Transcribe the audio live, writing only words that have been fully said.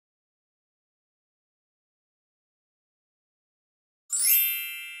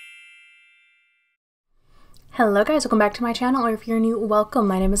Hello guys, welcome back to my channel, or if you're new, welcome.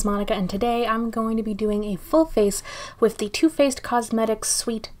 My name is Monica and today I'm going to be doing a full face with the Too Faced Cosmetics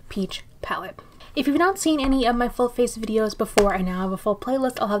Sweet Peach palette. If you've not seen any of my full face videos before, I now have a full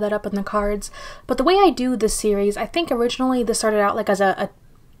playlist. I'll have that up in the cards. But the way I do this series, I think originally this started out like as a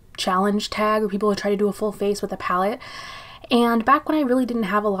challenge tag where people would try to do a full face with a palette. And back when I really didn't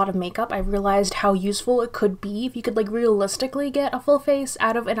have a lot of makeup, I realized how useful it could be if you could like realistically get a full face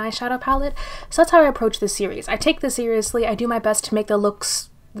out of an eyeshadow palette. So that's how I approach this series. I take this seriously. I do my best to make the looks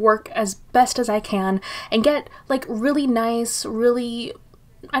work as best as I can and get like really nice, really,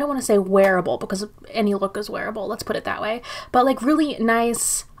 I don't want to say wearable because any look is wearable, let's put it that way, but like really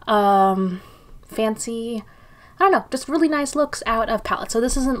nice, fancy, I don't know, just really nice looks out of palettes. So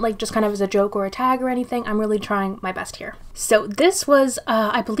this isn't like just kind of as a joke or a tag or anything. I'm really trying my best here. So this was,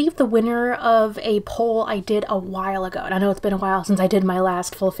 I believe, the winner of a poll I did a while ago. And I know it's been a while since I did my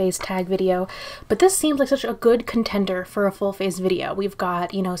last full face tag video, but this seems like such a good contender for a full face video. We've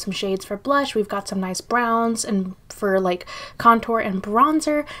got, you know, some shades for blush, we've got some nice browns and for like contour and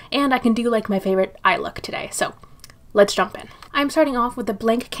bronzer, and I can do like my favorite eye look today. So let's jump in. I'm starting off with a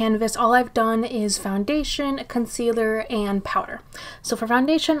blank canvas. All I've done is foundation, concealer, and powder. So for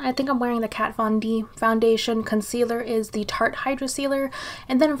foundation, I think I'm wearing the Kat Von D foundation. Concealer is the Tarte Hydra Sealer.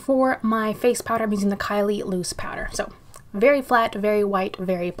 And then for my face powder, I'm using the Kylie Loose powder. So very flat, very white,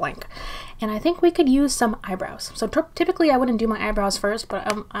 very blank. And I think we could use some eyebrows. So typically I wouldn't do my eyebrows first, but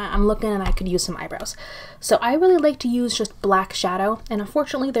I'm looking and I could use some eyebrows. So I really like to use just black shadow. And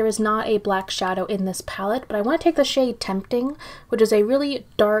unfortunately there is not a black shadow in this palette, but I want to take the shade Tempting, which is a really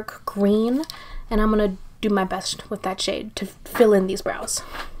dark green. And I'm going to do my best with that shade to fill in these brows.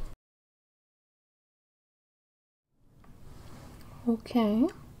 Okay.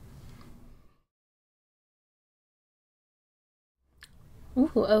 Ooh,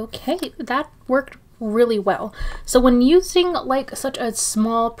 okay, that worked really well. So when using like such a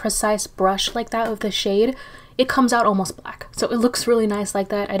small, precise brush like that with the shade, it comes out almost black. So it looks really nice like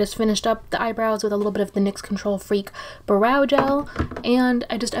that. I just finished up the eyebrows with a little bit of the NYX Control Freak brow gel, and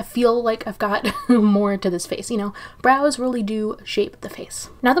I feel like I've got more to this face. You know, brows really do shape the face.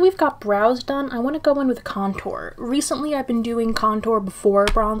 Now that we've got brows done, I want to go in with contour. Recently I've been doing contour before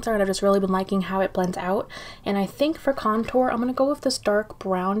bronzer, and I've just really been liking how it blends out. And I think for contour, I'm going to go with this dark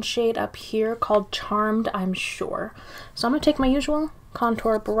brown shade up here called Charmed, I'm sure. So I'm going to take my usual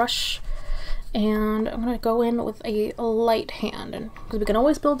contour brush, and I'm going to go in with a light hand, and because we can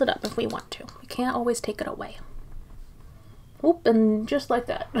always build it up if we want to. We can't always take it away. Oop, and just like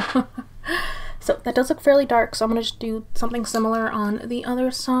that. So that does look fairly dark, so I'm going to just do something similar on the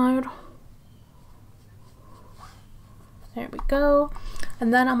other side. There we go.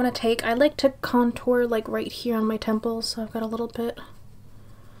 And then I'm going to take, I like to contour like right here on my temples, so I've got a little bit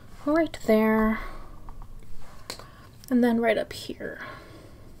right there. And then right up here.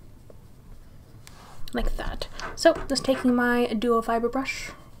 Like that. So just taking my duo fiber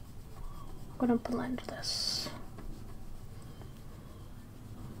brush, I'm gonna blend this.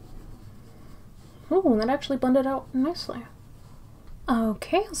 Oh, that actually blended out nicely.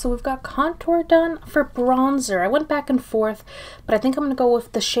 Okay, so we've got contour done. For bronzer, I went back and forth, but I think I'm gonna go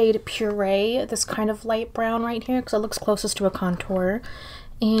with the shade Puree, this kind of light brown right here, because it looks closest to a contour.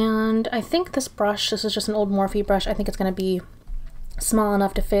 And I think this brush, this is just an old Morphe brush, I think it's gonna be small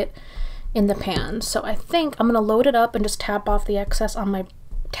enough to fit in the pan. So I think I'm gonna load it up and just tap off the excess on my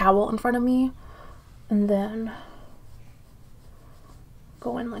towel in front of me, and then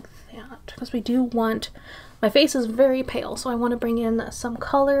go in like that, because we do want, my face is very pale, so I want to bring in some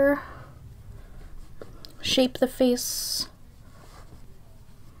color, shape the face.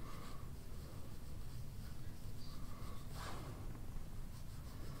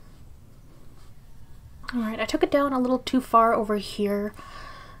 Alright, I took it down a little too far over here.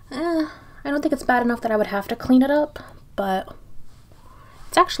 I don't think it's bad enough that I would have to clean it up, but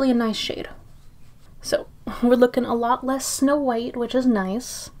it's actually a nice shade. So we're looking a lot less Snow White, which is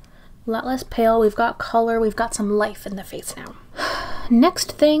nice. A lot less pale. We've got color. We've got some life in the face now.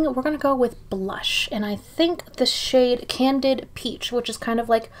 Next thing, we're going to go with blush. And I think the shade Candid Peach, which is kind of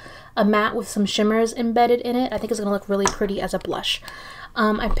like a matte with some shimmers embedded in it, I think it's going to look really pretty as a blush.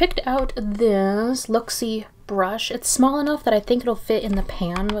 I picked out this Luxie brush. It's small enough that I think it'll fit in the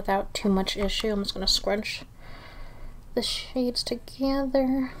pan without too much issue. I'm just going to scrunch the shades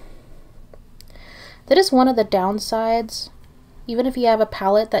together. That is one of the downsides. Even if you have a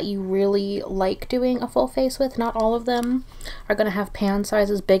palette that you really like doing a full face with, not all of them are going to have pan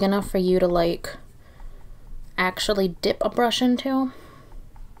sizes big enough for you to like actually dip a brush into.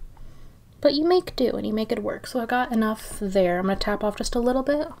 But you make do and you make it work. So I got enough there. I'm going to tap off just a little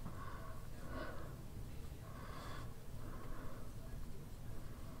bit.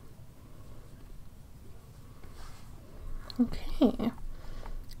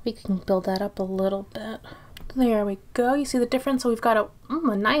 We can build that up a little bit. There we go. You see the difference? So we've got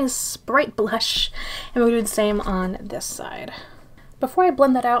a nice bright blush, and we'll do the same on this side. Before I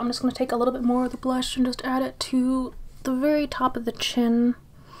blend that out, I'm just going to take a little bit more of the blush and just add it to the very top of the chin.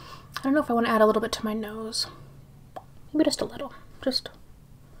 I don't know if I want to add a little bit to my nose. Maybe just a little. Just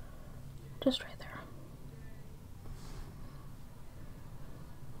right there.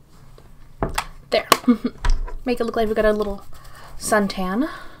 There. Make it look like we got a little suntan,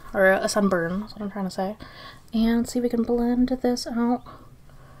 or a sunburn, that's what I'm trying to say. And see if we can blend this out.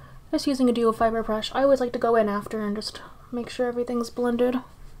 Just using a duo fiber brush. I always like to go in after and just make sure everything's blended.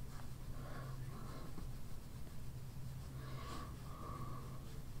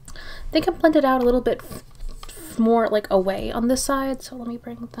 I think I blended out a little bit more like away on this side, so let me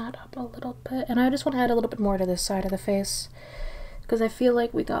bring that up a little bit. And I just want to add a little bit more to this side of the face because I feel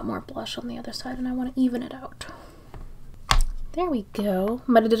like we got more blush on the other side and I want to even it out. There we go.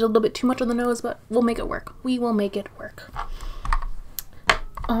 Might have did a little bit too much on the nose, but we'll make it work. We will make it work.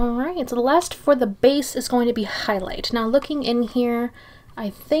 Alright, so the last for the base is going to be highlight. Now looking in here, I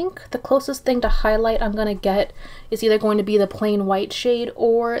think the closest thing to highlight I'm going to get is either going to be the plain white shade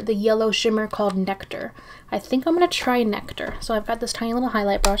or the yellow shimmer called Nectar. I think I'm going to try Nectar. So I've got this tiny little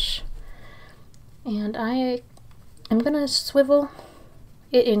highlight brush, and I'm going to swivel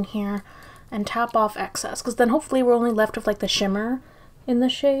it in here and tap off excess, because then hopefully we're only left with like the shimmer in the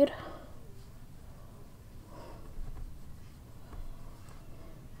shade.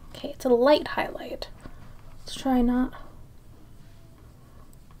 Okay, it's a light highlight. Let's try not.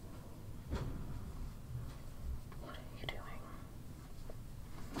 What are you doing?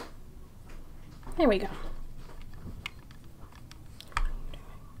 There we go.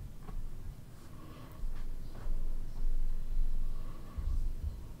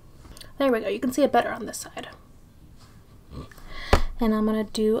 There we go. You can see it better on this side. And I'm going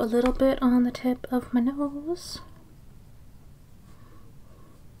to do a little bit on the tip of my nose.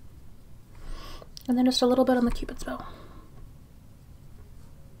 And then just a little bit on the Cupid's bow.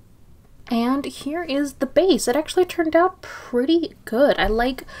 And here is the base. It actually turned out pretty good. I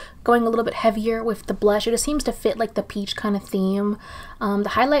like going a little bit heavier with the blush. It just seems to fit like the peach kind of theme. The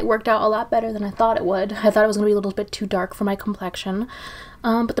highlight worked out a lot better than I thought it would. I thought it was going to be a little bit too dark for my complexion.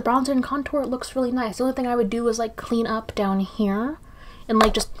 But the bronzer and contour looks really nice. The only thing I would do is like clean up down here and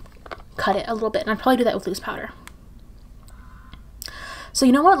like just cut it a little bit. And I'd probably do that with loose powder. So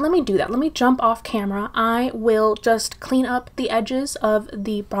you know what? Let me do that. Let me jump off camera. I will just clean up the edges of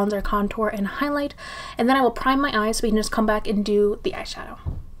the bronzer, contour, and highlight, and then I will prime my eyes so we can just come back and do the eyeshadow.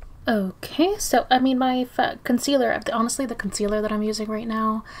 Okay, so I mean my concealer, honestly the concealer that I'm using right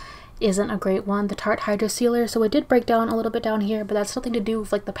now isn't a great one, the Tarte Hydro Sealer, so it did break down a little bit down here, but that's nothing to do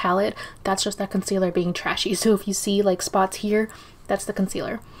with like the palette. That's just that concealer being trashy. So if you see like spots here, that's the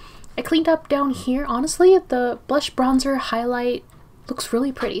concealer. I cleaned up down here. Honestly, the blush, bronzer, highlight looks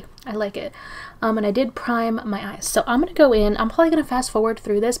really pretty. I like it. And I did prime my eyes. So I'm going to go in. I'm probably going to fast forward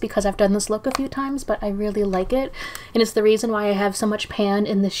through this because I've done this look a few times, but I really like it. And it's the reason why I have so much pan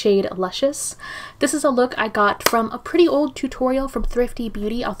in the shade Luscious. This is a look I got from a pretty old tutorial from Thrifty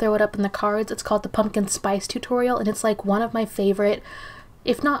Beauty. I'll throw it up in the cards. It's called the Pumpkin Spice tutorial, and it's like one of my favorite,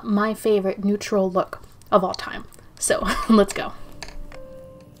 if not my favorite, neutral look of all time. So let's go.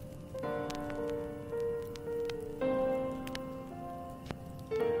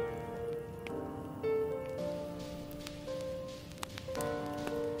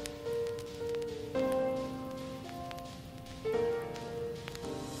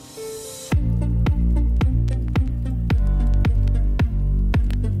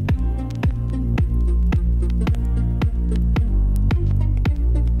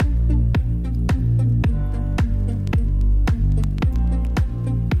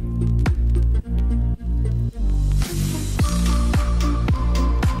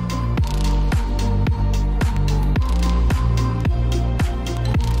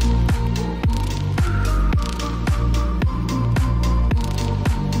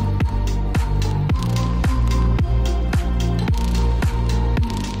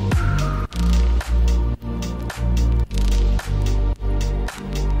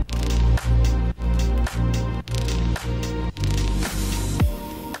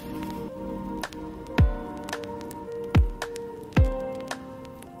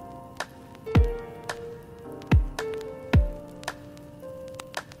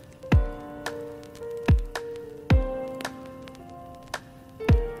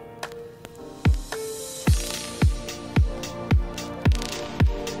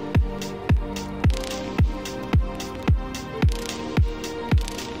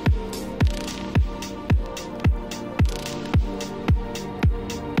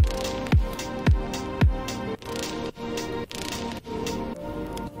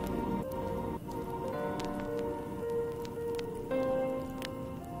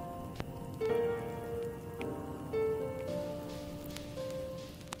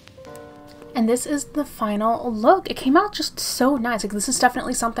 And this is the final look. It came out just so nice. Like, this is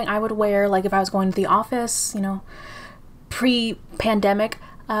definitely something I would wear, like, if I was going to the office, you know, pre-pandemic.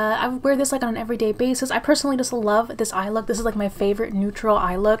 I would wear this like on an everyday basis. I personally just love this eye look. This is like my favorite neutral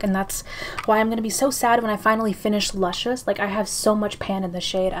eye look, and that's why I'm gonna be so sad when I finally finish Luscious. Like, I have so much pan in the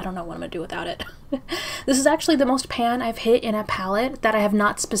shade. I don't know what I'm gonna do without it. This is actually the most pan I've hit in a palette that I have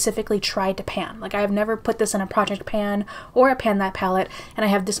not specifically tried to pan. Like, I have never put this in a project pan or a pan that palette, and I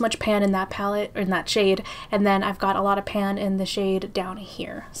have this much pan in that palette, or in that shade, and then I've got a lot of pan in the shade down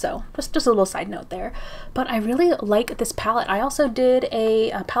here. So just a little side note there. But I really like this palette. I also did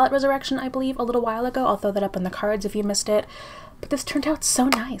a palette resurrection, I believe, a little while ago. I'll throw that up in the cards if you missed it. But this turned out so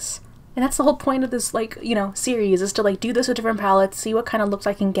nice. And that's the whole point of this, like, you know, series, is to like do this with different palettes, see what kind of looks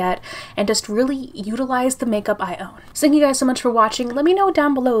I can get, and just really utilize the makeup I own. So thank you guys so much for watching. Let me know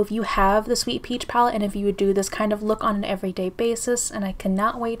down below if you have the Sweet Peach palette and if you would do this kind of look on an everyday basis, and I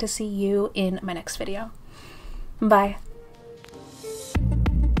cannot wait to see you in my next video. Bye.